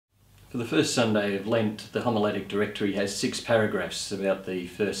For the first Sunday of Lent, the Homiletic Directory has 6 paragraphs about the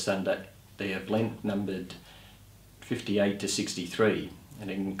first Sunday of Lent, numbered 58 to 63,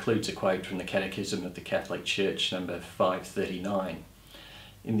 and it includes a quote from the Catechism of the Catholic Church, number 539.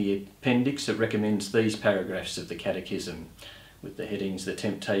 In the Appendix, it recommends these paragraphs of the Catechism, with the headings The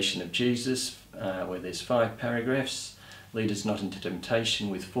Temptation of Jesus, where there's 5 paragraphs, Lead us not into temptation,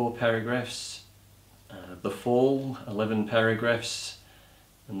 with 4 paragraphs, The Fall, 11 paragraphs,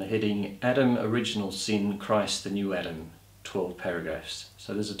 and the heading Adam, Original Sin, Christ the New Adam, 12 paragraphs.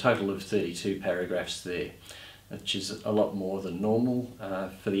 So there's a total of 32 paragraphs there, which is a lot more than normal.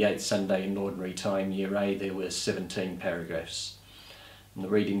 For the 8th Sunday in Ordinary Time, Year A, there were 17 paragraphs. And the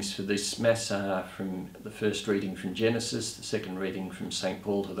readings for this Mass are from the first reading from Genesis, the second reading from St.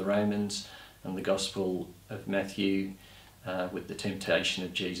 Paul to the Romans, and the Gospel of Matthew with the temptation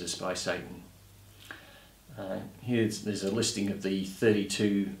of Jesus by Satan. Here there's a listing of the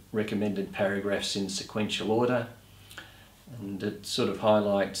 32 recommended paragraphs in sequential order, and it sort of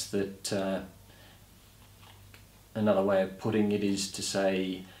highlights that another way of putting it is to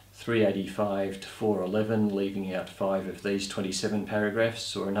say 385 to 411, leaving out 5 of these 27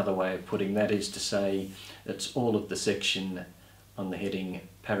 paragraphs, or another way of putting that is to say it's all of the section on the heading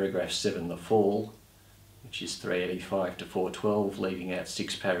paragraph 7, The Fall, which is 385 to 412, leaving out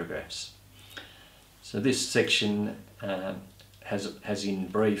 6 paragraphs. So this section has in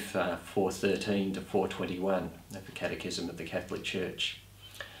brief 413 to 421 of the Catechism of the Catholic Church.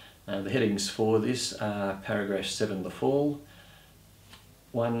 The headings for this are paragraph 7, The Fall.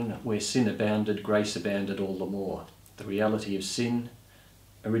 1, where sin abounded, grace abounded all the more. The reality of sin,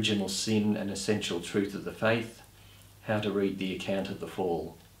 original sin and essential truth of the faith, how to read the account of the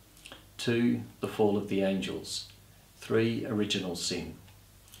fall. 2, the fall of the angels. 3, original sin.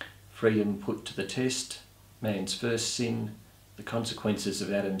 Freedom put to the test, man's first sin, the consequences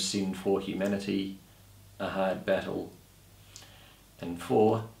of Adam's sin for humanity, a hard battle. And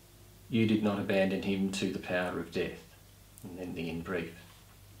 4, you did not abandon him to the power of death. And then the in brief.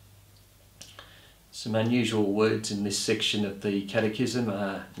 Some unusual words in this section of the Catechism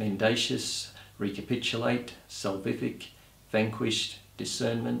are mendacious, recapitulate, salvific, vanquished,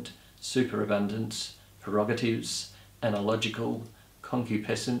 discernment, superabundance, prerogatives, analogical,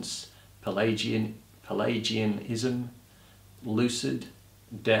 concupiscence, Pelagianism, lucid,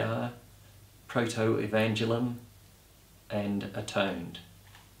 dour, Protoevangelium, and atoned.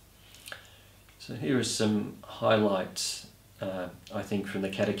 So here are some highlights, I think, from the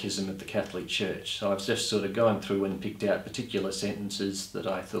Catechism of the Catholic Church. So I've just sort of gone through and picked out particular sentences that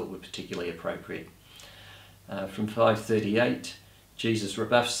I thought were particularly appropriate. From 538, Jesus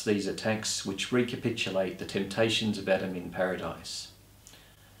rebuffs these attacks which recapitulate the temptations of Adam in paradise.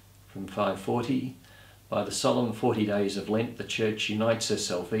 From 540, by the solemn 40 days of Lent, the Church unites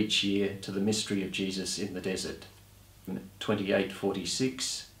herself each year to the mystery of Jesus in the desert.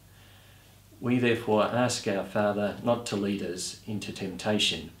 2846, we therefore ask our Father not to lead us into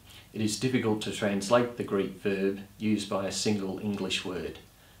temptation. It is difficult to translate the Greek verb used by a single English word.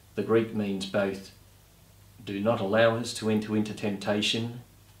 The Greek means both do not allow us to enter into temptation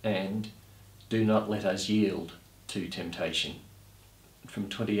and do not let us yield to temptation. From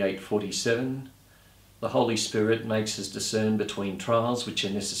 2847, the Holy Spirit makes us discern between trials which are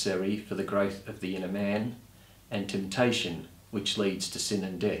necessary for the growth of the inner man and temptation which leads to sin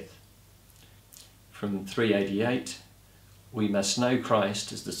and death. From 388, we must know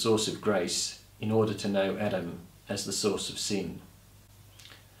Christ as the source of grace in order to know Adam as the source of sin.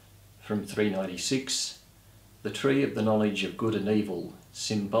 From 396, the tree of the knowledge of good and evil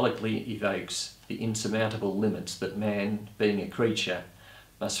symbolically evokes the insurmountable limits that man, being a creature,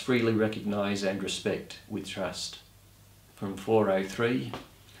 must freely recognise and respect with trust. From 403,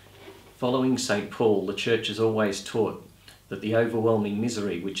 following St. Paul, the Church has always taught that the overwhelming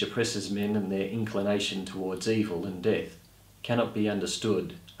misery which oppresses men and their inclination towards evil and death cannot be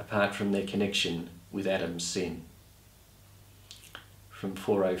understood apart from their connection with Adam's sin. From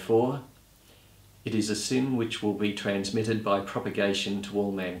 404, it is a sin which will be transmitted by propagation to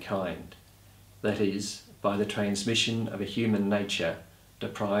all mankind, that is, by the transmission of a human nature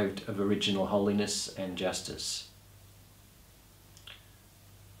deprived of original holiness and justice.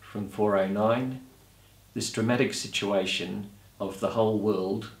 From 409, this dramatic situation of the whole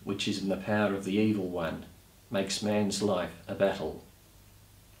world, which is in the power of the evil one, makes man's life a battle.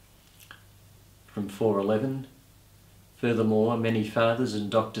 From 411, furthermore, many fathers and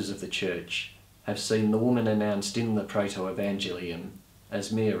doctors of the Church have seen the woman announced in the Protoevangelium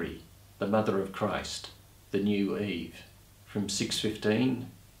as Mary, the mother of Christ, the new Eve. From 615,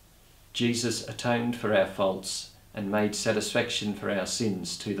 Jesus atoned for our faults and made satisfaction for our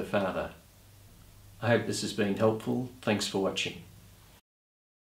sins to the Father. I hope this has been helpful. Thanks for watching.